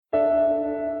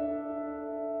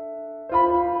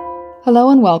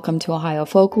Hello and welcome to Ohio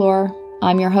Folklore.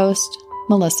 I'm your host,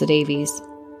 Melissa Davies.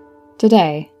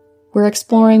 Today, we're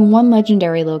exploring one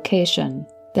legendary location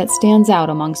that stands out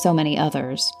among so many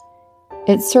others.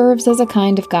 It serves as a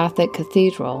kind of Gothic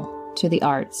cathedral to the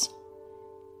arts.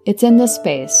 It's in this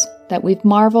space that we've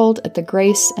marveled at the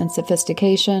grace and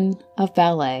sophistication of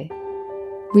ballet.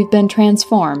 We've been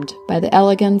transformed by the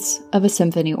elegance of a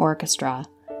symphony orchestra,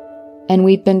 and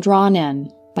we've been drawn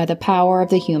in by the power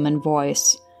of the human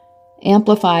voice,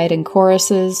 amplified in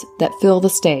choruses that fill the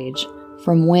stage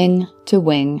from wing to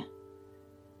wing.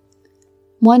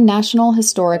 One National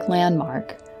Historic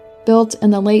Landmark, built in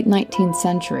the late 19th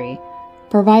century,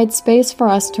 provides space for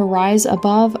us to rise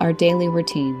above our daily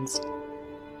routines.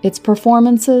 Its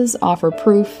performances offer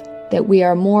proof that we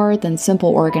are more than simple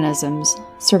organisms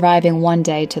surviving one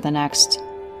day to the next.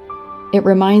 It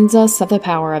reminds us of the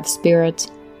power of spirit,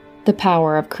 the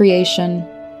power of creation,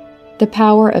 the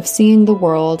power of seeing the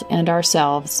world and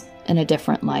ourselves in a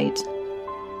different light.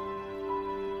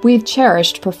 We've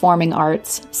cherished performing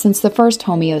arts since the first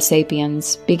Homo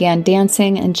sapiens began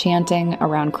dancing and chanting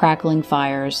around crackling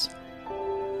fires.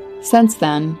 Since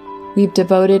then, we've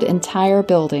devoted entire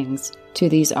buildings to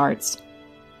these arts.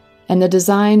 And the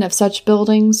design of such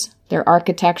buildings, their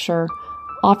architecture,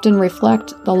 often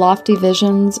reflect the lofty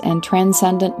visions and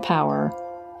transcendent power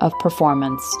of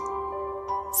performance.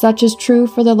 Such is true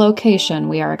for the location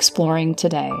we are exploring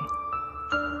today.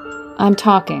 I'm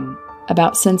talking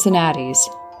about Cincinnati's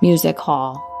Music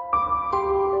Hall.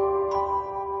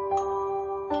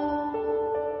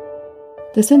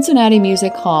 The Cincinnati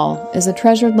Music Hall is a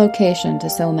treasured location to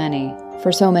so many,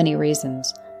 for so many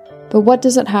reasons. But what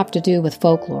does it have to do with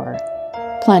folklore?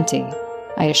 Plenty,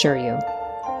 I assure you.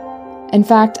 In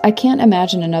fact, I can't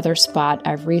imagine another spot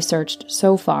I've researched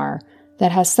so far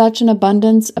that has such an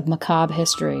abundance of macabre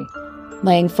history,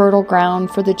 laying fertile ground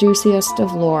for the juiciest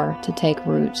of lore to take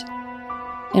root.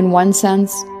 In one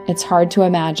sense, it's hard to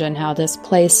imagine how this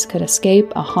place could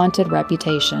escape a haunted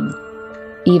reputation,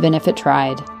 even if it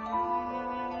tried.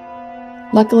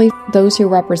 Luckily, those who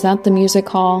represent the music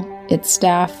hall, its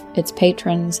staff, its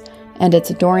patrons, and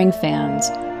its adoring fans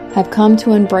have come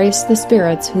to embrace the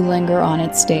spirits who linger on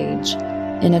its stage,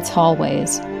 in its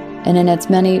hallways, and in its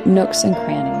many nooks and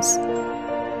crannies.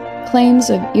 Claims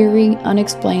of eerie,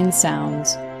 unexplained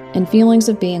sounds and feelings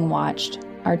of being watched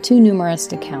are too numerous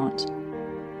to count.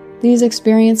 These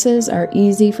experiences are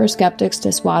easy for skeptics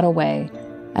to swat away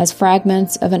as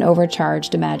fragments of an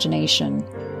overcharged imagination.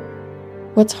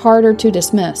 What's harder to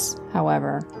dismiss,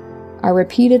 however, are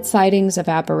repeated sightings of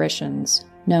apparitions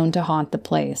known to haunt the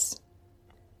place.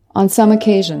 On some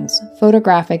occasions,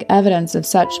 photographic evidence of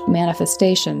such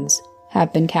manifestations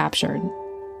have been captured.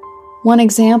 One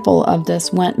example of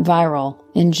this went viral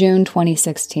in June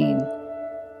 2016.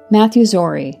 Matthew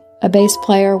Zori, a bass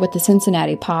player with the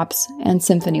Cincinnati Pops and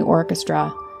Symphony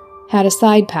Orchestra, had a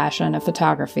side passion of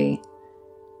photography.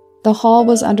 The hall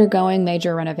was undergoing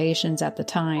major renovations at the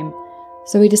time,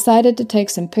 so he decided to take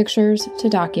some pictures to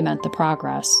document the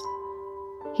progress.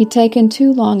 He'd taken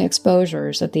 2 long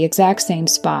exposures at the exact same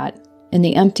spot in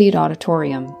the emptied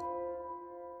auditorium.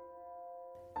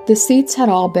 The seats had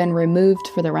all been removed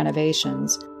for the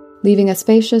renovations, leaving a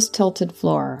spacious tilted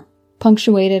floor,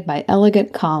 punctuated by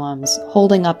elegant columns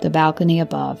holding up the balcony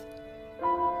above.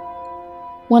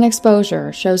 One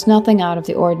exposure shows nothing out of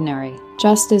the ordinary,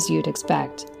 just as you'd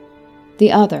expect.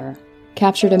 The other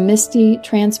captured a misty,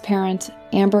 transparent,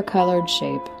 amber-colored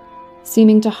shape,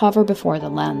 seeming to hover before the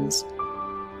lens.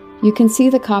 You can see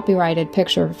the copyrighted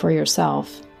picture for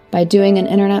yourself by doing an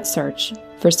internet search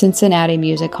for Cincinnati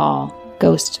Music Hall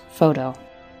ghost photo.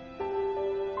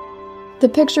 The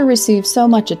picture received so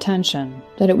much attention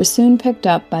that it was soon picked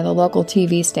up by the local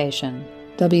TV station,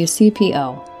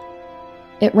 WCPO.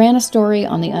 It ran a story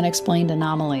on the unexplained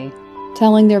anomaly,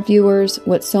 telling their viewers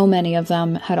what so many of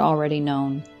them had already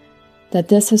known, that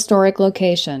this historic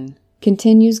location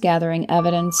continues gathering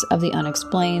evidence of the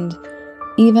unexplained,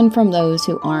 even from those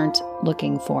who aren't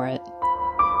looking for it.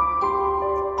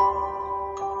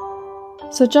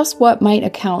 So just what might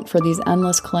account for these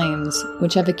endless claims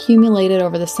which have accumulated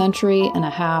over the century and a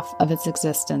half of its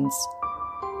existence?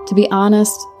 To be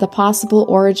honest, the possible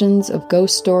origins of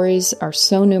ghost stories are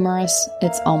so numerous,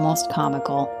 it's almost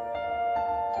comical.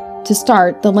 To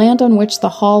start, the land on which the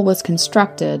hall was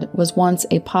constructed was once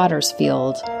a potter's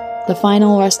field, the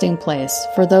final resting place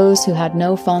for those who had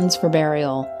no funds for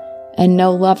burial and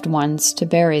no loved ones to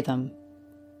bury them.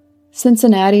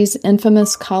 Cincinnati's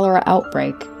infamous cholera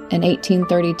outbreak in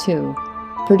 1832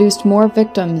 produced more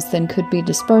victims than could be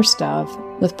dispersed of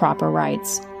with proper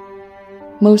rites.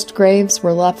 Most graves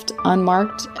were left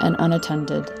unmarked and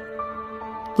unattended.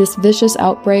 This vicious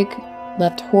outbreak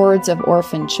left hordes of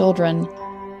orphan children,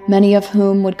 many of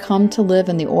whom would come to live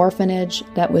in the orphanage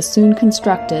that was soon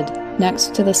constructed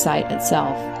next to the site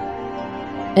itself.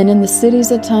 And in the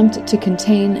city's attempt to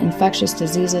contain infectious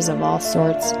diseases of all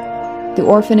sorts, the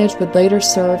orphanage would later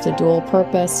serve the dual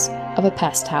purpose of a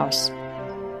pest house.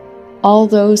 All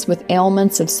those with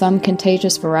ailments of some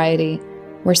contagious variety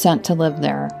were sent to live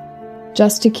there,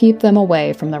 just to keep them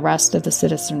away from the rest of the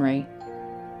citizenry.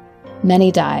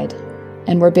 Many died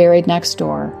and were buried next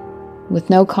door, with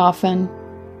no coffin,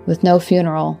 with no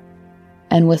funeral,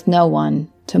 and with no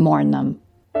one to mourn them.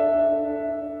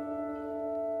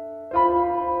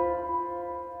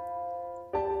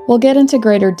 We'll get into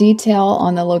greater detail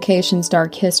on the location's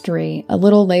dark history a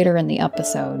little later in the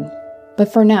episode,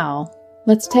 but for now,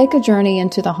 let's take a journey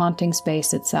into the haunting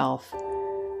space itself.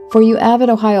 For you avid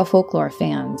Ohio folklore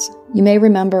fans, you may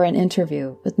remember an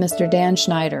interview with Mr. Dan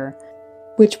Schneider,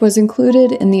 which was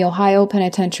included in the Ohio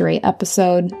Penitentiary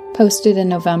episode posted in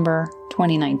November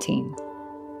 2019.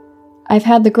 I've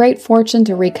had the great fortune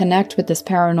to reconnect with this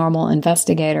paranormal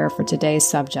investigator for today's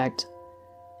subject.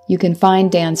 You can find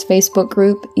Dan's Facebook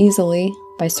group easily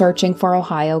by searching for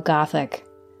Ohio Gothic.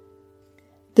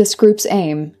 This group's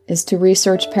aim is to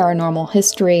research paranormal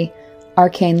history,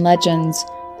 arcane legends,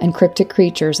 and cryptic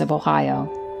creatures of Ohio.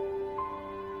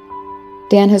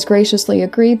 Dan has graciously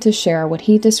agreed to share what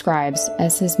he describes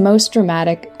as his most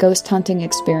dramatic ghost hunting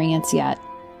experience yet,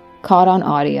 caught on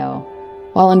audio,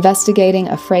 while investigating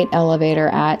a freight elevator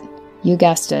at, you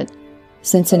guessed it,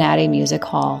 Cincinnati Music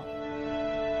Hall.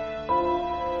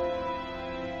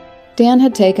 Dan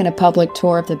had taken a public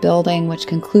tour of the building, which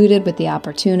concluded with the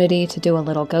opportunity to do a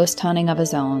little ghost hunting of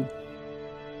his own.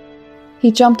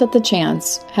 He jumped at the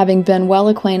chance, having been well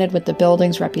acquainted with the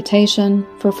building's reputation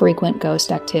for frequent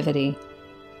ghost activity.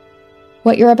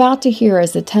 What you're about to hear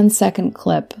is a 10-second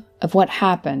clip of what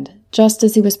happened just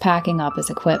as he was packing up his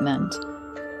equipment.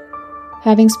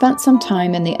 Having spent some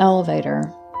time in the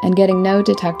elevator and getting no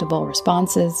detectable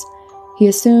responses, he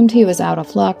assumed he was out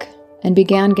of luck and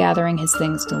began gathering his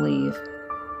things to leave.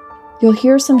 You'll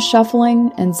hear some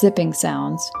shuffling and zipping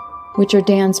sounds, which are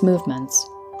Dan's movements,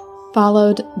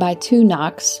 followed by 2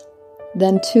 knocks,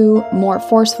 then 2 more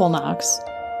forceful knocks,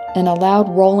 and a loud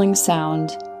rolling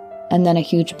sound, and then a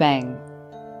huge bang.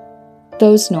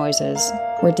 Those noises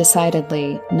were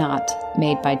decidedly not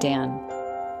made by Dan.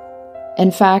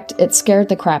 In fact, it scared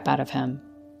the crap out of him,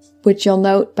 which you'll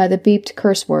note by the beeped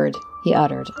curse word he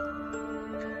uttered.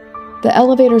 The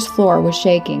elevator's floor was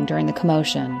shaking during the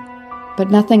commotion, but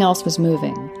nothing else was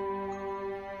moving.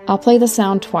 I'll play the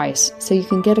sound twice so you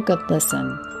can get a good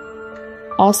listen.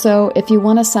 Also, if you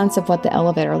want a sense of what the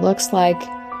elevator looks like,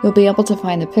 you'll be able to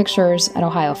find the pictures at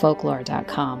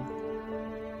ohiofolklore.com.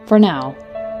 For now,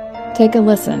 take a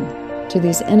listen to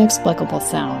these inexplicable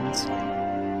sounds.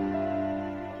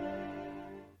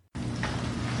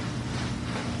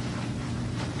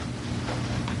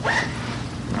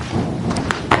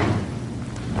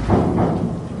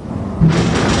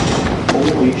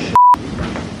 Holy shit.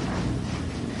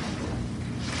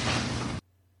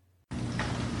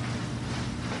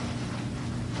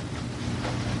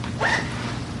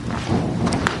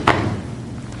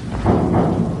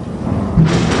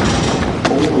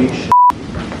 Holy shit.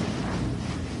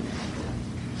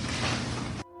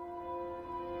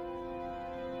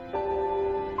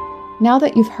 Now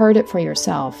that you've heard it for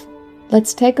yourself,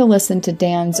 let's take a listen to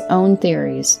Dan's own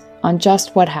theories on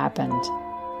just what happened.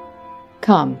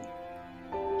 Come,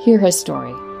 hear his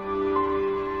story.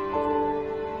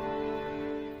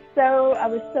 So I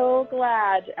was so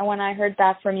glad when I heard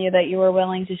back from you that you were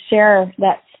willing to share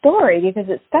that story, because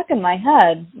it stuck in my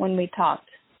head when we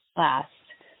talked last.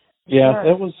 Yeah,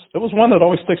 Sure. it was one that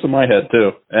always sticks in my head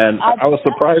too. And I was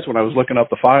surprised when I was looking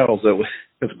up the files.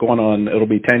 It's going on. It'll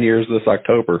be 10 years this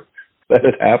October that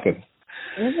it happened.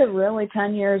 Is it really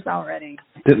 10 years already?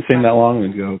 Didn't seem that long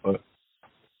ago, but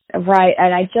Right,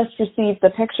 and I just received the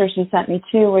pictures you sent me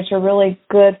too, which are really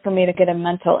good for me to get a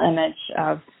mental image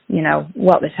of,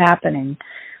 what was happening.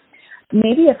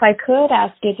 Maybe if I could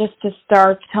ask you just to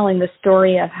start telling the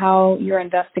story of how your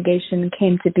investigation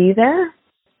came to be there.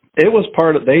 it was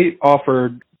they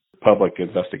offered public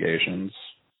investigations.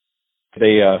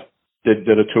 They did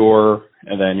a tour,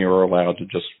 and then you were allowed to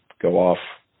just go off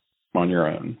on your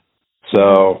own.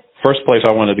 So first place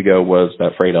I wanted to go was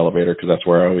that freight elevator, because that's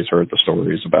where I always heard the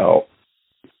stories about,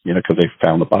 because they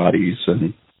found the bodies,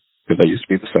 and because they used to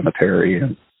be the cemetery,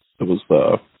 and it was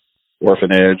the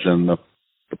orphanage and the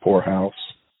poorhouse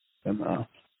and the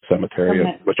cemetery,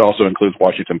 Okay. which also includes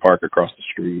Washington Park across the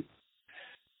street.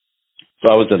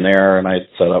 So I was in there, and I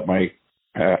set up I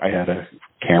had a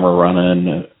camera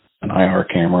running, an IR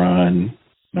camera, and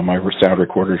my sound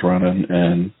recorder's running,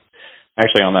 and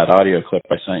actually on that audio clip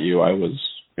I sent you, I was,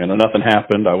 nothing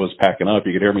happened. I was packing up.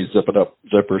 You could hear me zipping up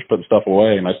zippers, putting stuff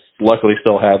away, and I luckily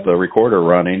still had the recorder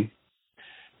running,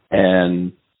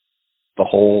 and the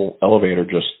whole elevator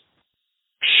just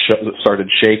started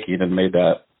shaking and made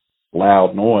that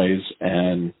loud noise,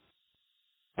 and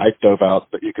I dove out.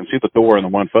 But you can see the door in the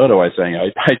one photo I sang.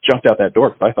 I jumped out that door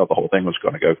because I thought the whole thing was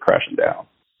going to go crashing down.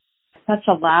 Such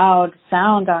a loud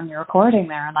sound on your recording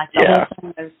there, like the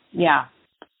whole thing is,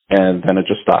 And then it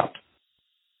just stopped.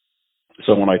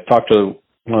 So when I talked to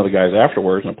one of the guys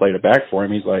afterwards and I played it back for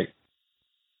him, he's like,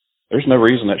 "There's no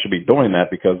reason that should be doing that,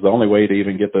 because the only way to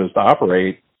even get those to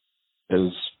operate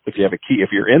is if you have a key.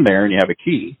 If you're in there and you have a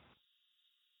key,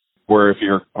 or if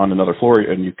you're on another floor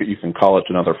and you can call it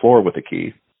to another floor with a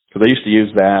key." Because they used to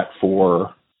use that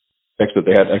for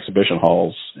they had exhibition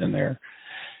halls in there,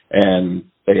 and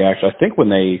they actually, I think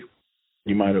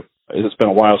it's been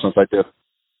a while since I did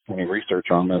any research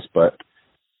on this, but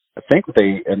I think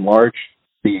they enlarged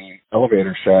the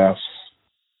elevator shafts.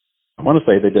 I want to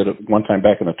say they did it one time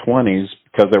back in the 1920s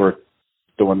because they were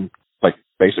doing like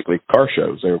basically car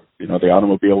shows. They were, the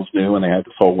automobile was new, and they had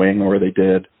this whole wing where they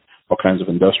did all kinds of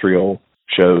industrial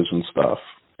shows and stuff.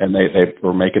 And they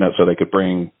were making it so they could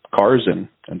bring cars in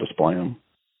and display them.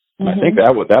 And I think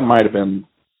that might have been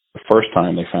the first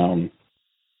time they found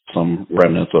some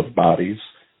remnants of bodies.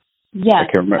 Yes. I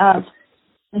can't remember.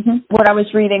 What I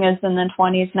was reading is in the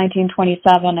 1920s,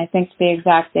 1927, I think to be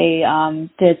exact, they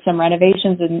did some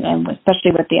renovations, and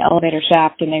especially with the elevator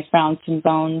shaft, and they found some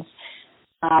bones.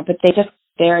 But they just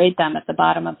buried them at the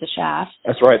bottom of the shaft.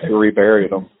 That's right. They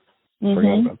reburied them.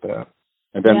 Forgot about that.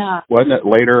 And then wasn't it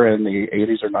later in the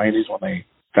 80s or 90s when they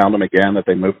found them again that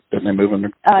they moved? Didn't they move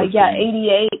them?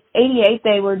 88.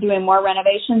 They were doing more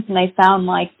renovations, and they found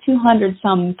like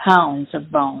 200-some pounds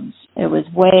of bones. It was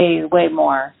way, way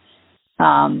more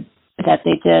that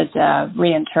they did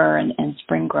reinter in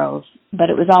Spring Grove, but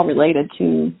it was all related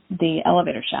to the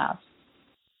elevator shaft.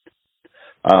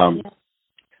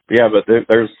 But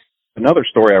there's another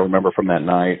story I remember from that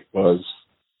night was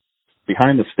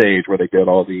behind the stage where they did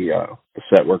all the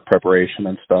set work preparation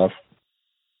and stuff.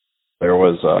 There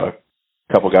was a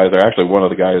couple guys there. Actually, one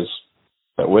of the guys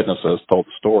that witnessed this told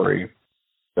the story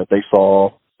that they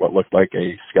saw what looked like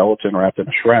a skeleton wrapped in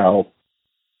a shroud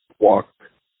walk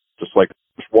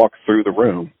through the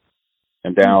room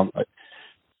and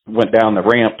went down the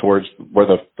ramp towards where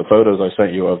the photos I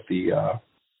sent you of the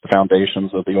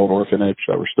foundations of the old orphanage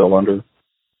that were still under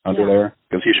there,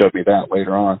 because he showed me that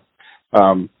later on.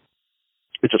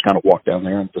 It just kind of walked down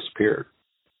there and disappeared.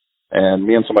 And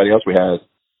me and somebody else, we had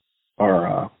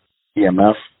our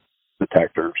EMF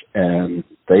detectors, and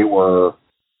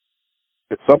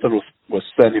something was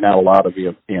sending out a lot of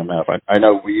EMF. I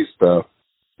know we used to,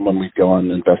 when we'd go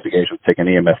on investigations, take an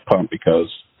EMF pump, because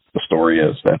the story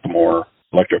is that the more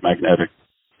electromagnetic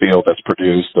field that's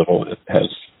produced,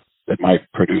 it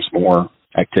might produce more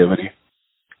activity.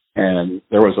 And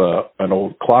there was an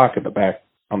old clock on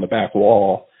the back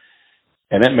wall,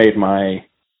 and I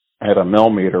had a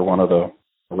millimeter, one of the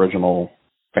original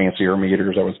fancier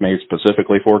meters that was made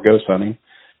specifically for ghost hunting,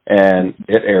 and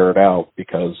it aired out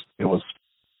because it was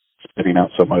spitting out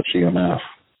so much EMF.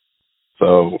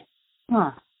 So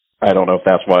I don't know if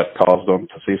that's what caused them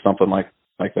to see something like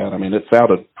that. I mean, it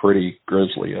sounded pretty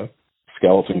grisly, a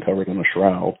skeleton covered in a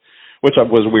shroud, which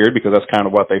was weird because that's kind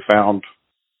of what they found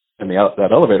in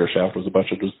that elevator shaft, was a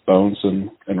bunch of just bones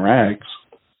and rags.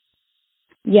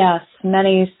 Yes,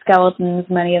 many skeletons,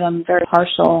 many of them very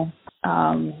partial,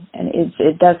 and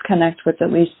it does connect with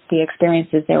at least the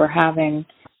experiences they were having.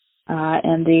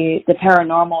 And the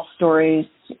paranormal stories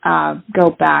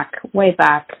go way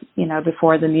back,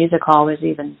 before the music hall was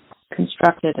even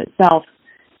constructed itself.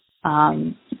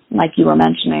 Like you were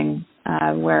mentioning,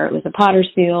 where it was a potter's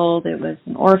field, it was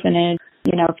an orphanage.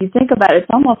 If you think about it,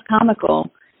 it's almost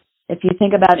comical. If you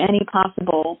think about any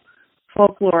possible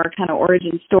folklore kind of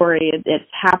origin story,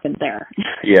 it's happened there.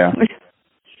 Yeah.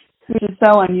 Which is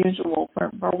so unusual for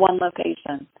one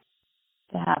location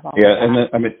to have all Yeah, that.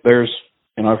 and there's,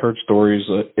 I've heard stories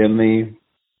in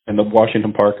the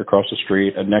Washington Park across the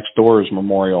street, and next door is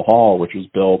Memorial Hall, which was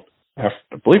built right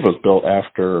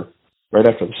after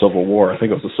the Civil War. I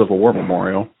think it was the Civil War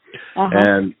Memorial.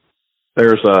 And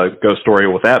there's a ghost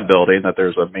story with that building that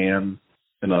there's a man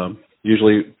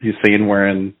usually he's seen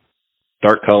wearing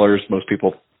dark colors. Most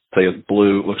people say it's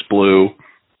blue, looks blue,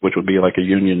 which would be like a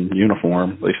Union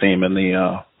uniform. They see him in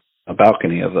the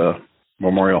balcony of the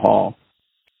Memorial Hall.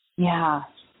 Yeah.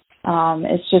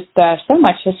 It's just so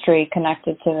much history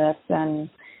connected to this,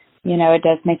 and it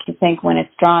does make you think when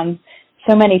it's drawn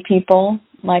so many people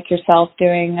like yourself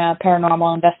doing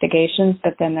paranormal investigations,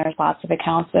 but then there's lots of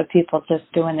accounts of people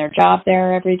just doing their job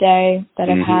there every day that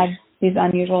have had these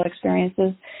unusual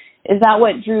experiences. Is that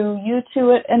what drew you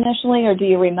to it initially, or do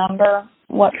you remember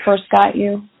what first got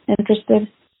you interested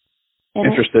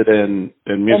in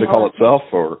Music Hall itself,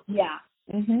 or? Yeah.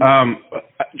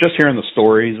 Just hearing the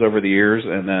stories over the years,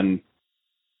 and then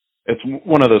it's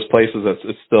one of those places that's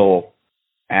it's still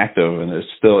active, and it's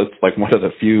like one of the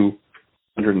few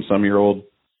 100-and-some-year-old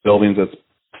buildings that's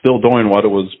still doing what it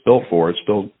was built for. It's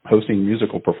still hosting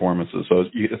musical performances, so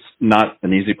it's not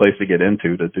an easy place to get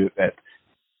into to do that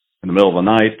in the middle of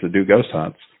the night to do ghost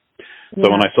hunts. Yeah.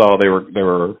 So when I saw they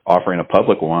were offering a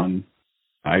public one,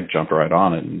 I jumped right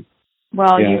on it. And,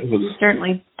 you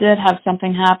certainly did have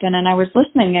something happen, and I was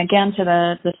listening again to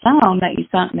the sound that you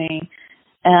sent me,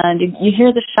 and you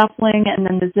hear the shuffling and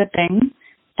then the zipping,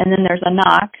 and then there's a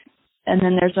knock, and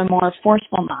then there's a more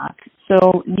forceful knock.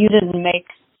 So you didn't make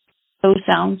those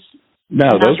sounds? No,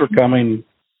 those were coming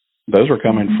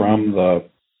from the,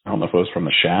 I don't know if it was from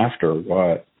the shaft or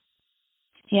what.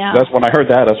 Yeah. That's when I heard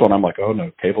that. That's when I'm like, oh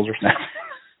no, cables are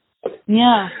snapping.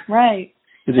 Yeah, right.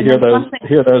 Did you hear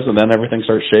those, and then everything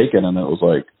starts shaking, and it was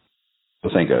like,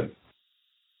 this ain't good.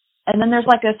 And then there's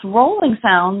like this rolling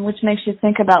sound, which makes you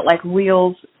think about like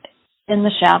wheels in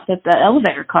the shaft that the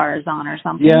elevator car is on or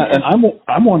something. Yeah, and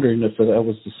I'm wondering if that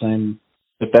was the same,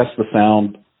 if that's the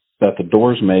sound that the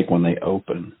doors make when they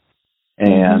open.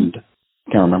 And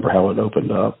I can't remember how it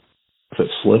opened up, if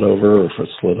it slid over or if it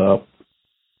slid up.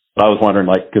 But I was wondering,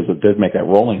 like, because it did make that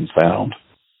rolling sound.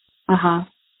 Uh-huh.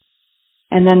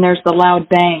 And then there's the loud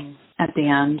bang at the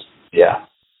end. Yeah.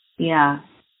 Yeah.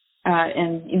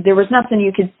 And there was nothing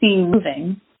you could see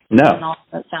moving. No. And all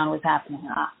that sound was happening.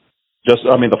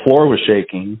 The floor was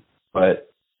shaking,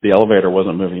 but the elevator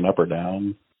wasn't moving up or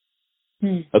down.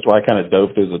 That's why I kind of dove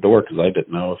through the door, because I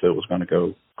didn't know if it was going to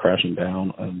go crashing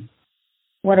down.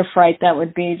 What a fright that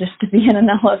would be, just to be in an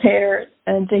elevator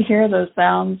and to hear those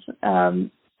sounds.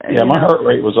 My heart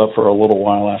rate was up for a little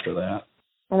while after that.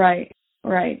 Right.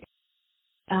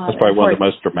 That's probably one of the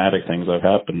most dramatic things I've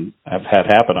had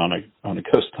happen on a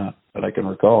ghost hunt that I can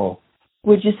recall.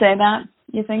 Would you say that,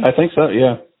 you think? I think so,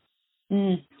 yeah.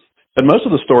 And most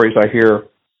of the stories I hear,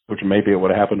 which maybe it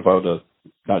would have happened if I would have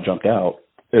not jumped out,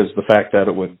 is the fact that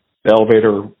the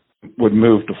elevator would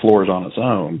move to floors on its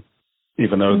own,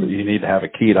 even though you need to have a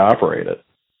key to operate it.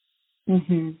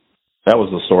 That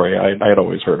was the story I had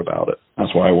always heard about it.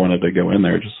 That's why I wanted to go in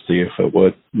there just to see if it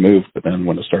would move, but then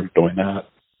when it started doing that.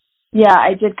 Yeah,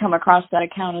 I did come across that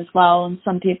account as well, and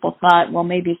some people thought, well,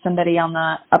 maybe somebody on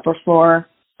the upper floor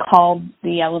called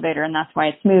the elevator, and that's why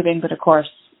it's moving, but of course,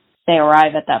 they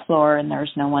arrive at that floor, and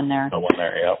there's no one there. No one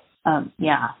there, yeah.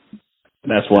 Yeah.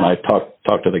 And that's when I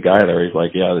talked to the guy there. He's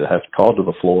like, yeah, I have to call to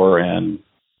the floor, and,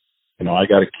 I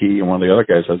got a key, and one of the other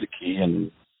guys has a key,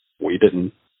 and we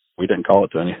didn't call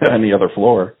it to any other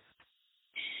floor.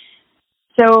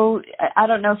 So I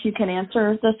don't know if you can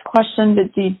answer this question,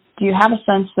 but do you have a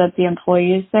sense that the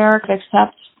employees there could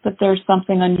accept that there's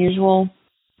something unusual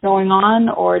going on,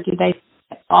 or do they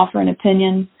offer an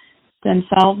opinion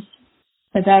themselves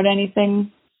about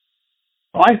anything?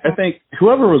 Well, I think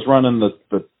whoever was running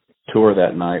the tour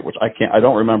that night, which I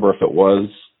don't remember if it was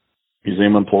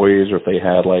museum employees or if they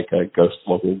had like a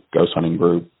local ghost hunting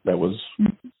group that was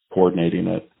coordinating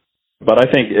it. But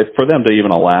I think for them to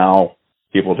even allow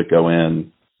people to go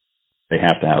in, they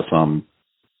have to have some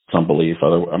belief.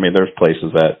 There's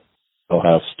places that they'll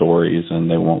have stories and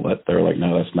they're like,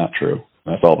 no, that's not true.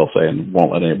 That's all they'll say, and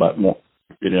won't let anybody,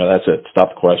 that's it. Stop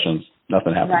the questions.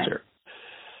 Nothing happens here.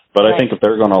 But I think if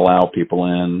they're going to allow people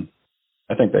in,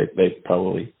 I think they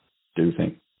probably do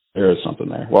think there is something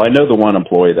there. Well, I know the one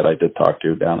employee that I did talk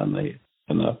to down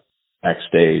in the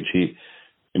backstage, it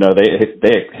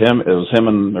was him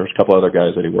and there was a couple other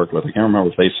guys that he worked with. I can't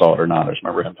remember if they saw it or not. I just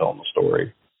remember him telling the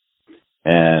story.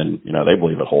 And, they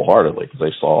believe it wholeheartedly because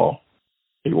they saw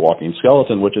a walking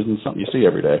skeleton, which isn't something you see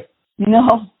every day. No.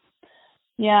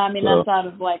 Yeah, that's out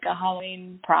of like a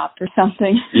Halloween prop or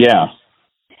something. Yeah.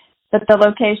 But the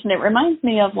location, it reminds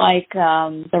me of like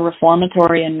the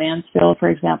Reformatory in Mansfield, for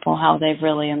example, how they've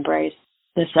really embraced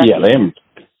this. Yeah,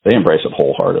 they embrace it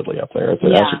wholeheartedly up there.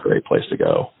 That's a great place to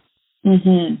go.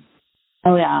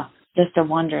 Oh yeah, just a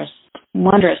wondrous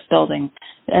building,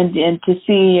 and to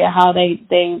see how they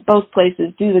both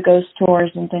places do the ghost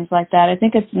tours and things like that. I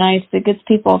think it's nice. It gets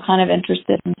people kind of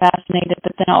interested and fascinated,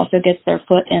 but then also gets their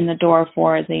foot in the door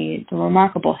for the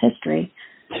remarkable history.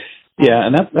 Yeah,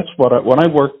 and that's what when I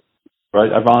worked.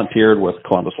 I volunteered with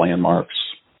Columbus Landmarks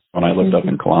when I lived up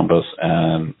in Columbus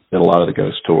and did a lot of the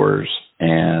ghost tours.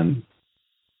 And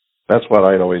that's what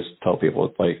I'd always tell people.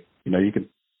 It's like, You could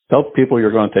tell people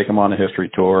you're going to take them on a history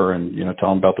tour and, tell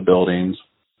them about the buildings.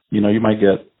 You'll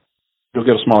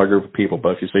get a smaller group of people,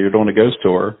 but if you say you're doing a ghost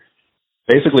tour,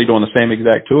 basically doing the same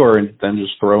exact tour and then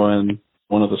just throw in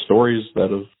one of the stories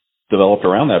that have developed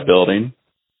around that building,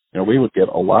 we would get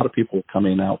a lot of people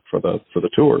coming out for the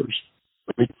tours.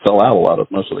 We sell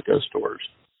out most of the ghost tours,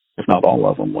 if not all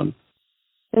of them.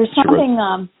 There's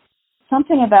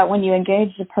something about when you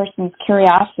engage the person's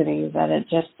curiosity that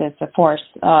it's a force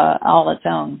all its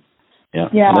own. Yeah.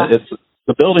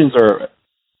 The buildings are.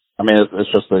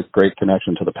 It's just a great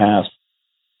connection to the past.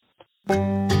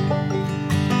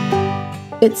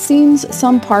 It seems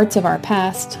some parts of our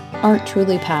past aren't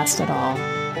truly past at all.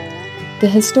 The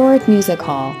historic music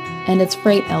hall, and its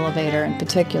freight elevator in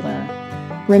particular,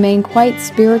 remain quite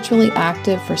spiritually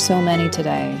active for so many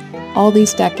today, all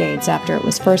these decades after it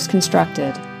was first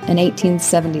constructed in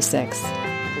 1876.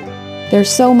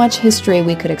 There's so much history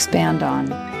we could expand on,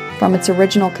 from its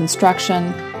original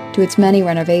construction to its many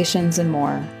renovations and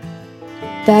more.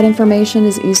 That information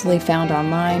is easily found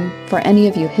online for any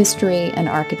of you history and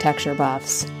architecture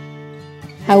buffs.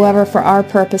 However, for our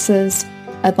purposes,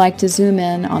 I'd like to zoom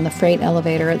in on the freight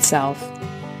elevator itself.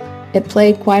 It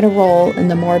played quite a role in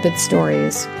the morbid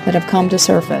stories that have come to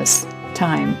surface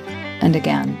time and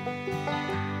again.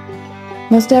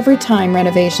 Most every time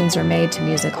renovations are made to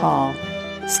Music Hall,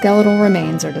 skeletal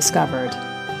remains are discovered.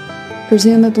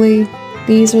 Presumably,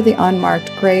 these are the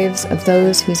unmarked graves of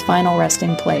those whose final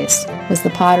resting place was the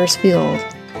Potter's Field,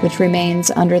 which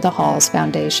remains under the hall's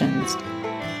foundations.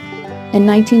 In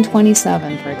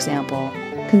 1927, for example,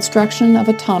 construction of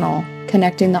a tunnel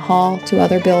connecting the hall to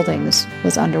other buildings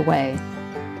was underway.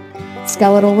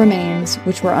 Skeletal remains,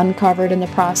 which were uncovered in the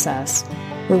process,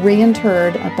 were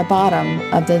reinterred at the bottom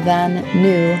of the then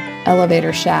new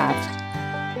elevator shaft.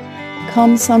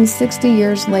 Come some 60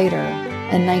 years later,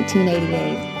 in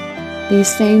 1988,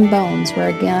 these same bones were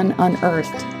again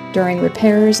unearthed during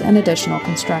repairs and additional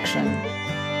construction.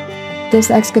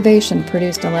 This excavation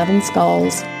produced 11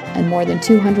 skulls and more than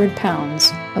 200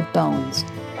 pounds of bones.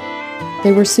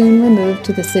 They were soon removed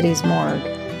to the city's morgue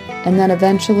and then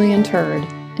eventually interred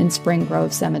in Spring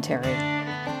Grove Cemetery.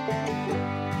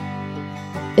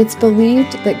 It's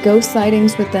believed that ghost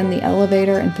sightings within the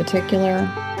elevator in particular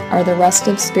are the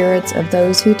restive spirits of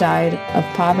those who died of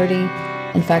poverty,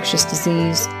 infectious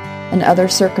disease, and other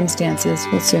circumstances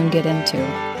we'll soon get into.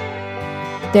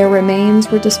 Their remains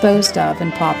were disposed of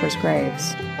in paupers'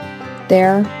 graves.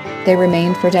 There, they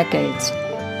remained for decades,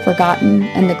 forgotten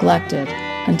and neglected,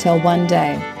 until one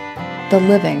day, the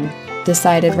living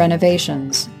decided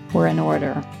renovations were in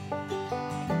order.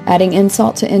 Adding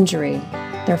insult to injury,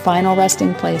 their final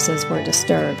resting places were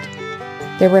disturbed.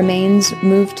 Their remains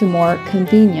moved to more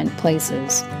convenient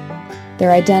places,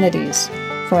 their identities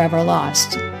forever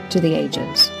lost to the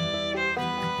ages.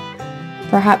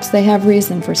 Perhaps they have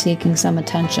reason for seeking some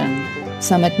attention,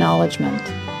 some acknowledgement.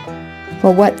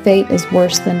 For what fate is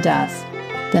worse than death,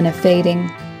 than a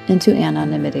fading into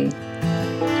anonymity?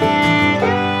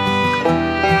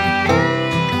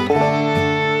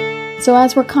 So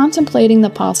as we're contemplating the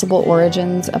possible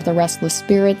origins of the restless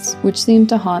spirits which seem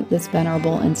to haunt this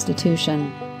venerable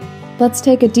institution, let's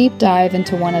take a deep dive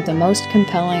into one of the most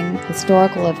compelling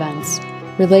historical events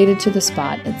related to the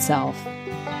spot itself.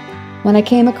 When I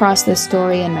came across this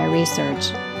story in my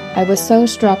research, I was so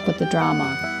struck with the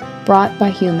drama brought by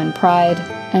human pride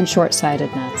and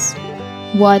short-sightedness.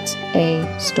 What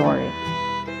a story.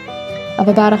 Of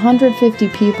about 150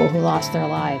 people who lost their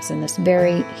lives in this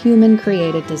very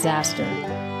human-created disaster,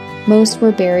 most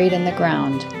were buried in the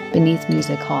ground beneath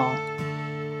Music Hall.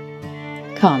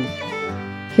 Come,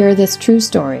 hear this true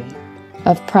story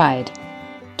of pride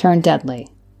turned deadly.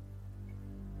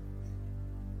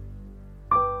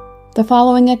 The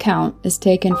following account is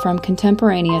taken from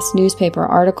contemporaneous newspaper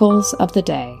articles of the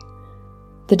day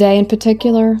in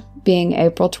particular being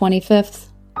April 25th,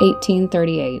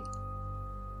 1838.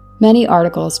 Many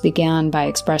articles began by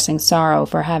expressing sorrow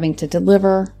for having to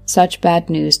deliver such bad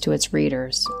news to its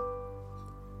readers.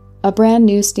 A brand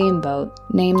new steamboat,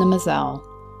 named the Moselle,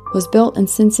 was built in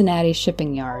Cincinnati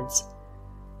shipping yards.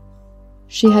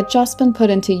 She had just been put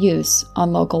into use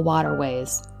on local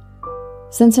waterways.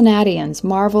 Cincinnatians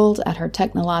marveled at her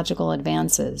technological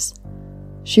advances.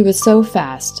 She was so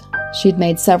fast, she'd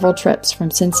made several trips from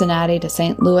Cincinnati to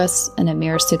St. Louis in a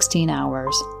mere 16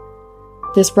 hours.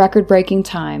 This record-breaking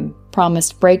time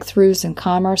promised breakthroughs in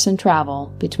commerce and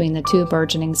travel between the two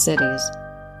burgeoning cities.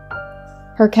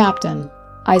 Her captain,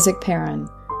 Isaac Perrin,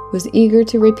 was eager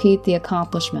to repeat the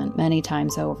accomplishment many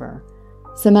times over,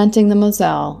 cementing the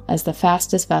Moselle as the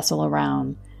fastest vessel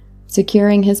around,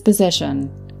 securing his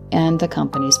position and the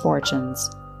company's fortunes.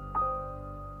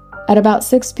 At about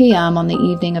 6 p.m. on the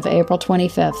evening of April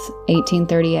 25,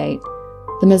 1838,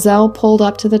 the Moselle pulled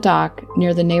up to the dock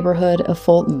near the neighborhood of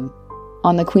Fulton,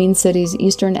 on the Queen City's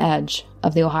eastern edge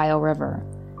of the Ohio River.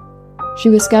 She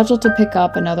was scheduled to pick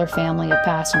up another family of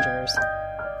passengers,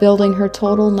 building her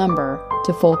total number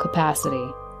to full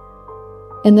capacity.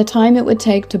 In the time it would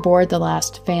take to board the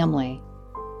last family,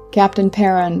 Captain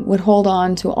Perrin would hold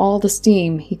on to all the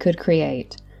steam he could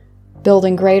create,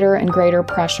 building greater and greater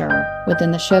pressure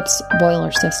within the ship's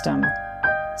boiler system,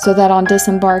 so that on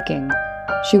disembarking,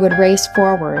 she would race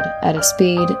forward at a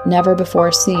speed never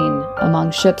before seen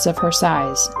among ships of her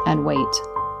size and weight.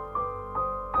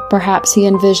 Perhaps he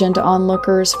envisioned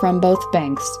onlookers from both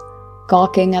banks,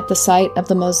 gawking at the sight of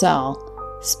the Moselle,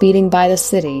 speeding by the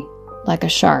city like a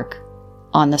shark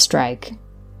on the strike.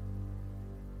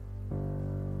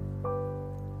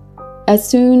 As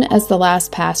soon as the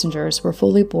last passengers were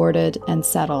fully boarded and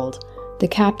settled, the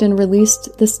captain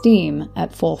released the steam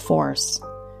at full force.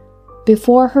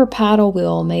 Before her paddle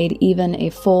wheel made even a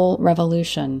full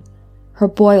revolution, her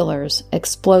boilers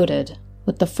exploded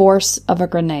with the force of a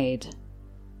grenade.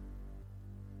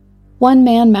 One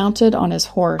man mounted on his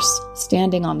horse,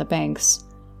 standing on the banks,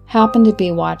 happened to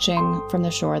be watching from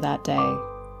the shore that day.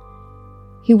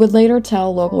 He would later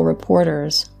tell local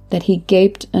reporters that he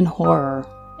gaped in horror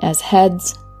as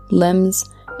heads, limbs,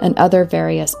 and other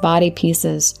various body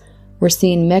pieces were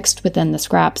seen mixed within the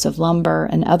scraps of lumber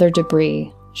and other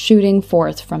debris shooting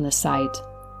forth from the site.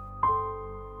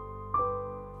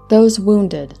 Those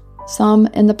wounded, some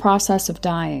in the process of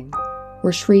dying,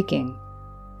 were shrieking,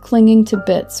 clinging to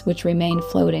bits which remained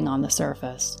floating on the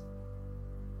surface.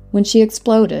 When she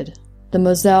exploded, the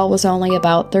Moselle was only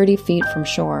about 30 feet from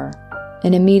shore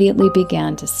and immediately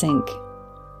began to sink.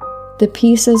 The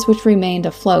pieces which remained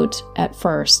afloat at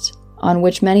first, on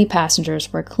which many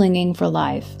passengers were clinging for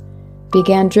life,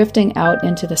 began drifting out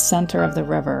into the center of the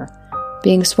river,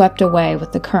 being swept away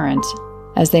with the current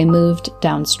as they moved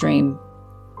downstream.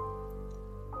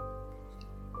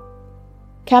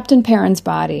 Captain Perrin's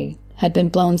body had been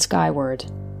blown skyward,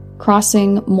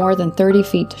 crossing more than 30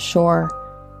 feet to shore,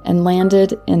 and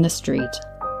landed in the street.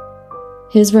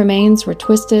 His remains were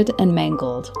twisted and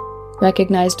mangled,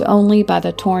 recognized only by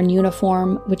the torn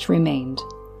uniform which remained.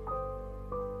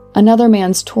 Another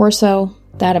man's torso,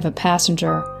 that of a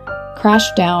passenger,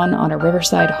 crashed down on a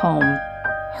riverside home,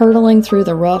 hurtling through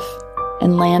the roof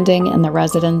and landing in the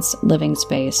residents' living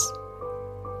space.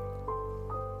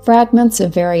 Fragments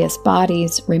of various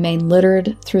bodies remained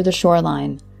littered through the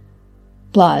shoreline.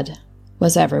 Blood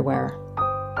was everywhere.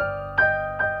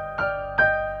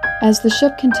 As the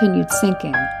ship continued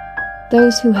sinking,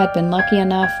 those who had been lucky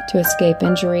enough to escape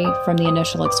injury from the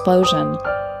initial explosion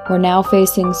were now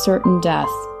facing certain death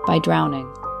by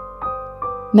drowning.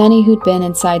 Many who'd been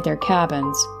inside their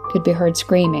cabins could be heard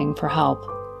screaming for help.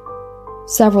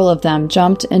 Several of them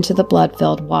jumped into the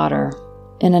blood-filled water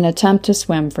in an attempt to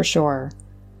swim for shore.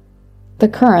 The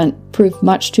current proved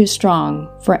much too strong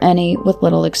for any with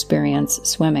little experience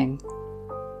swimming.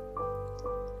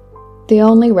 The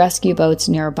only rescue boats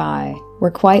nearby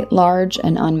were quite large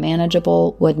and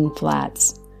unmanageable wooden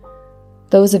flats.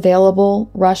 Those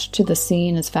available rushed to the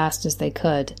scene as fast as they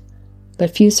could,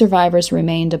 but few survivors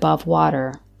remained above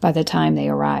water by the time they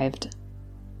arrived.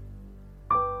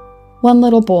 One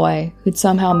little boy, who'd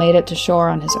somehow made it to shore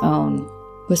on his own,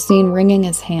 was seen wringing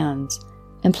his hands,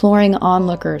 imploring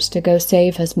onlookers to go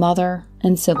save his mother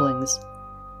and siblings.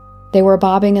 They were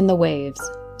bobbing in the waves,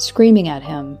 screaming at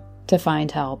him to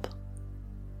find help.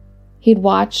 He'd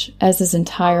watch as his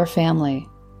entire family,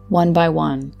 one by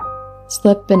one,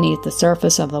 slip beneath the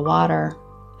surface of the water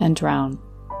and drown.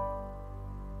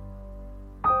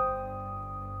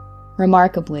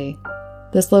 Remarkably,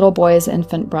 this little boy's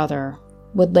infant brother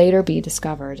would later be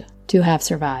discovered to have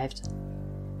survived.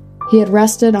 He had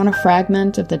rested on a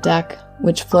fragment of the deck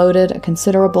which floated a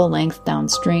considerable length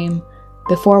downstream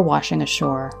before washing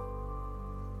ashore.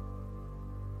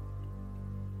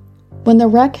 When the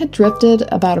wreck had drifted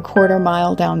about a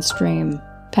quarter-mile downstream,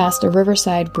 past a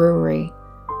riverside brewery,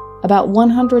 about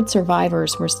 100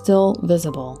 survivors were still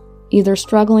visible, either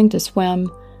struggling to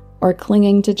swim or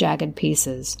clinging to jagged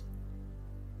pieces.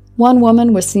 One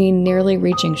woman was seen nearly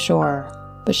reaching shore,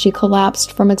 but she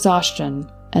collapsed from exhaustion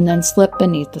and then slipped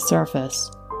beneath the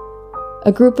surface.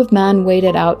 A group of men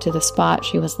waded out to the spot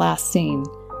she was last seen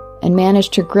and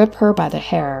managed to grip her by the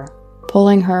hair,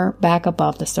 pulling her back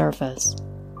above the surface.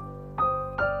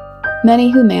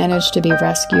 Many who managed to be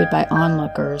rescued by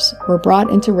onlookers were brought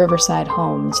into riverside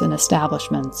homes and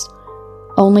establishments,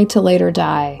 only to later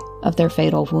die of their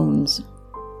fatal wounds.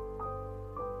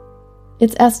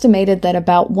 It's estimated that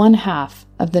about 1/2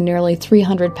 of the nearly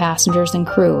 300 passengers and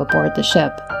crew aboard the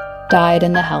ship died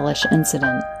in the hellish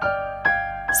incident.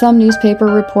 Some newspaper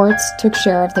reports took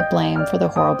share of the blame for the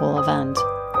horrible event,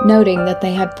 noting that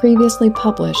they had previously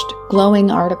published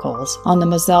glowing articles on the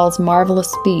Moselle's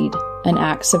marvelous speed and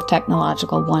acts of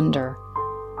technological wonder.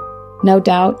 No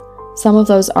doubt, some of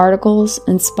those articles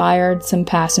inspired some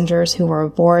passengers who were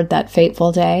aboard that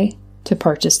fateful day to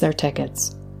purchase their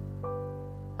tickets.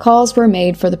 Calls were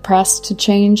made for the press to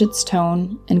change its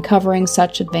tone in covering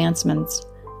such advancements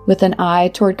with an eye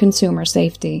toward consumer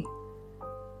safety.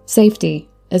 Safety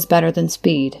is better than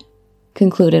speed,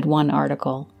 concluded one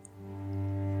article.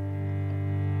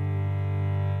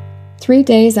 3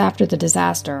 days after the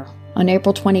disaster, on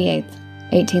April 28,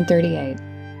 1838,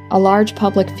 a large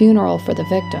public funeral for the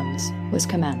victims was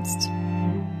commenced.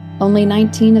 Only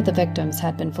 19 of the victims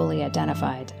had been fully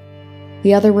identified.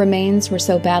 The other remains were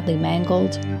so badly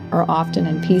mangled, or often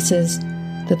in pieces,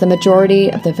 that the majority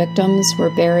of the victims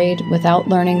were buried without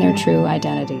learning their true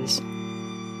identities.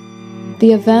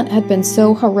 The event had been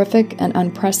so horrific and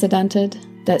unprecedented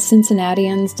that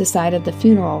Cincinnatians decided the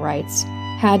funeral rites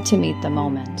had to meet the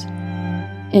moment.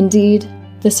 Indeed,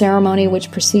 the ceremony which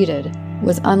preceded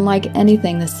was unlike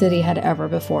anything the city had ever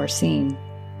before seen.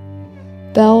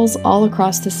 Bells all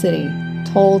across the city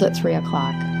tolled at 3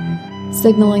 o'clock,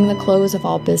 signaling the close of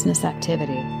all business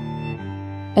activity.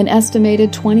 An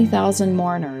estimated 20,000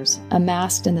 mourners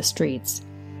amassed in the streets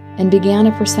and began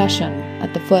a procession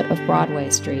at the foot of Broadway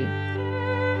Street.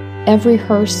 Every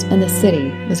hearse in the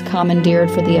city was commandeered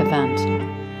for the event,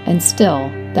 and still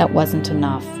that wasn't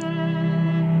enough.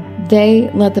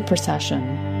 They led the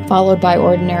procession, followed by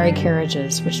ordinary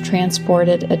carriages which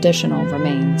transported additional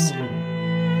remains.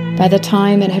 By the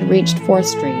time it had reached 4th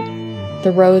Street,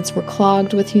 the roads were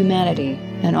clogged with humanity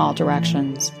in all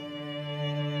directions.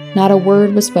 Not a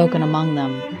word was spoken among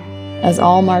them, as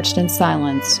all marched in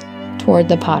silence toward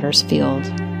the Potter's Field.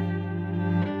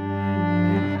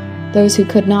 Those who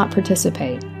could not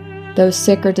participate, those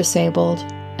sick or disabled,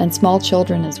 and small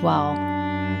children as well,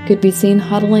 could be seen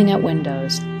huddling at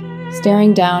windows,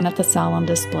 staring down at the solemn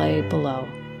display below.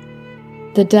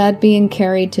 The dead being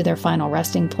carried to their final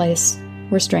resting place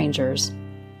were strangers,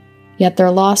 yet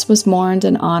their loss was mourned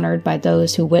and honored by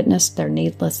those who witnessed their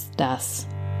needless deaths.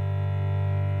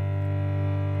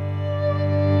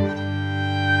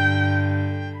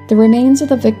 The remains of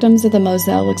the victims of the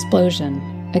Moselle explosion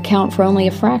account for only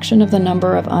a fraction of the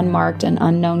number of unmarked and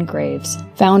unknown graves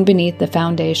found beneath the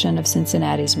foundation of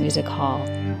Cincinnati's Music Hall.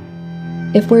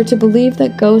 If we're to believe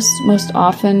that ghosts most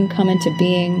often come into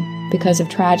being because of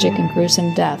tragic and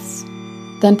gruesome deaths,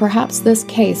 then perhaps this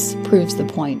case proves the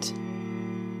point.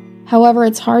 However,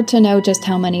 it's hard to know just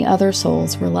how many other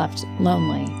souls were left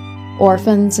lonely,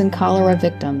 orphans and cholera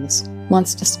victims,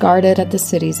 once discarded at the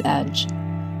city's edge.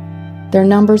 Their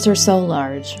numbers are so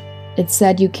large, it's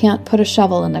said you can't put a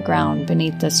shovel in the ground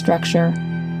beneath this structure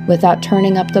without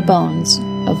turning up the bones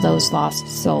of those lost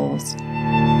souls.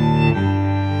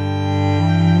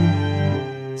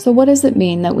 So what does it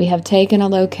mean that we have taken a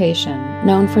location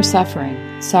known for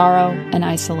suffering, sorrow, and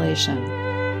isolation,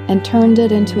 and turned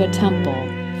it into a temple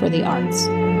for the arts?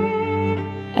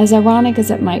 As ironic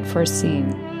as it might first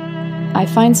seem, I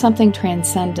find something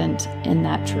transcendent in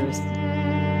that truth.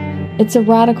 It's a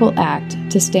radical act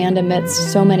to stand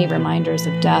amidst so many reminders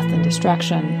of death and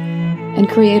destruction and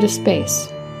create a space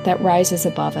that rises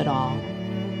above it all.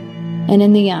 And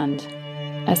in the end,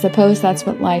 I suppose that's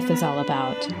what life is all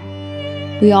about.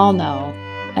 We all know,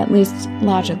 at least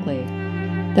logically,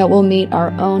 that we'll meet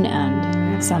our own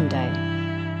end someday.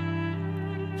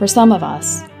 For some of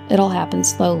us, it'll happen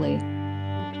slowly.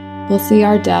 We'll see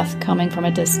our death coming from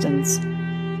a distance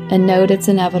and note its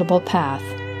inevitable path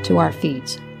to our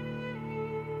feet.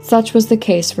 Such was the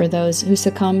case for those who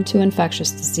succumbed to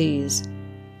infectious disease,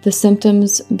 the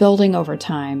symptoms building over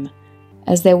time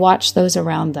as they watched those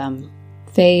around them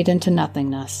fade into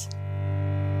nothingness.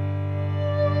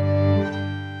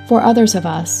 For others of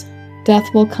us,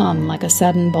 death will come like a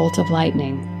sudden bolt of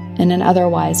lightning in an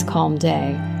otherwise calm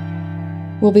day.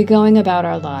 We'll be going about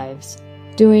our lives,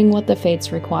 doing what the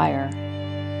fates require,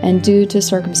 and due to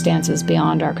circumstances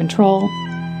beyond our control,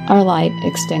 our light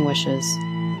extinguishes,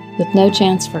 with no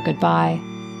chance for goodbye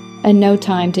and no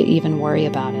time to even worry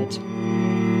about it.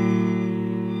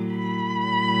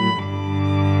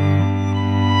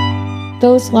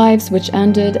 Those lives which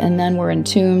ended and then were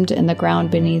entombed in the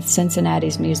ground beneath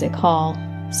Cincinnati's Music Hall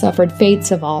suffered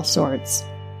fates of all sorts.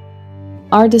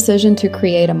 Our decision to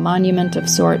create a monument of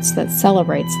sorts that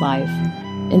celebrates life,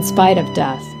 in spite of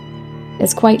death,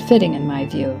 is quite fitting in my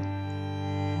view.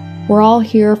 We're all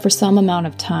here for some amount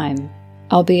of time,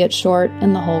 albeit short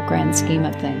in the whole grand scheme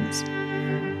of things.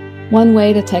 One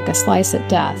way to take a slice at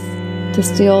death, to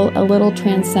steal a little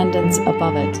transcendence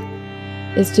above it,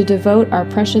 is to devote our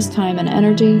precious time and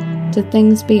energy to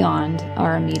things beyond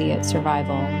our immediate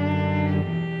survival.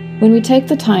 When we take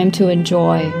the time to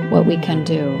enjoy what we can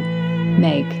do,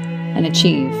 make, and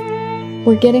achieve,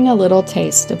 we're getting a little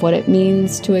taste of what it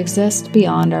means to exist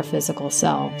beyond our physical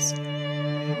selves.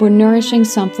 We're nourishing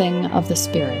something of the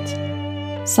spirit,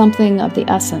 something of the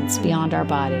essence beyond our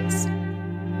bodies.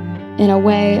 In a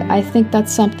way, I think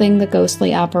that's something the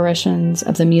ghostly apparitions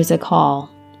of the music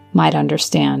hall might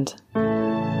understand.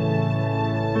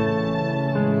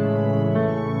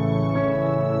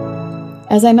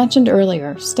 As I mentioned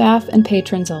earlier, staff and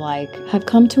patrons alike have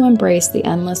come to embrace the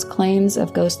endless claims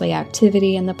of ghostly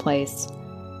activity in the place.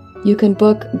 You can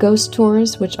book ghost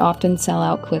tours, which often sell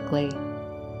out quickly.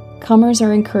 Comers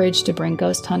are encouraged to bring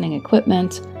ghost hunting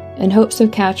equipment in hopes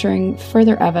of capturing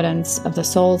further evidence of the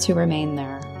souls who remain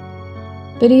there.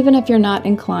 But even if you're not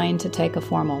inclined to take a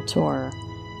formal tour,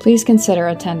 please consider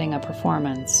attending a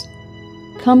performance.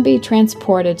 Come be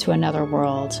transported to another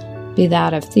world, be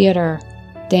that of theater,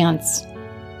 dance,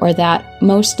 or that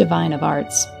most divine of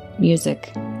arts,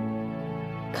 music.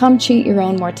 Come cheat your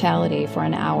own mortality for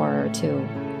an hour or two.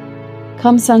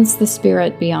 Come sense the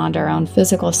spirit beyond our own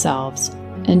physical selves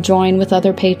and join with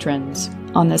other patrons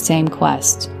on the same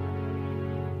quest.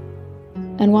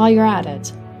 And while you're at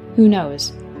it, who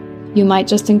knows? You might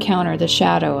just encounter the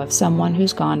shadow of someone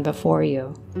who's gone before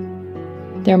you.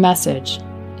 Their message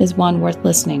is one worth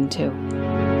listening to.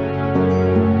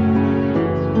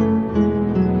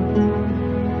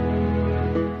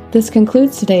 This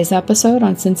concludes today's episode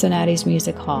on Cincinnati's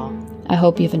Music Hall. I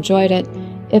hope you've enjoyed it.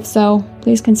 If so,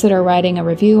 please consider writing a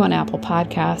review on Apple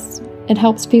Podcasts. It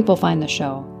helps people find the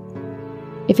show.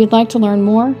 If you'd like to learn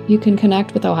more, you can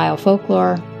connect with Ohio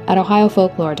Folklore at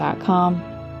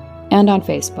ohiofolklore.com and on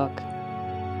Facebook.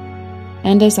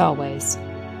 And as always,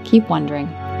 keep wondering.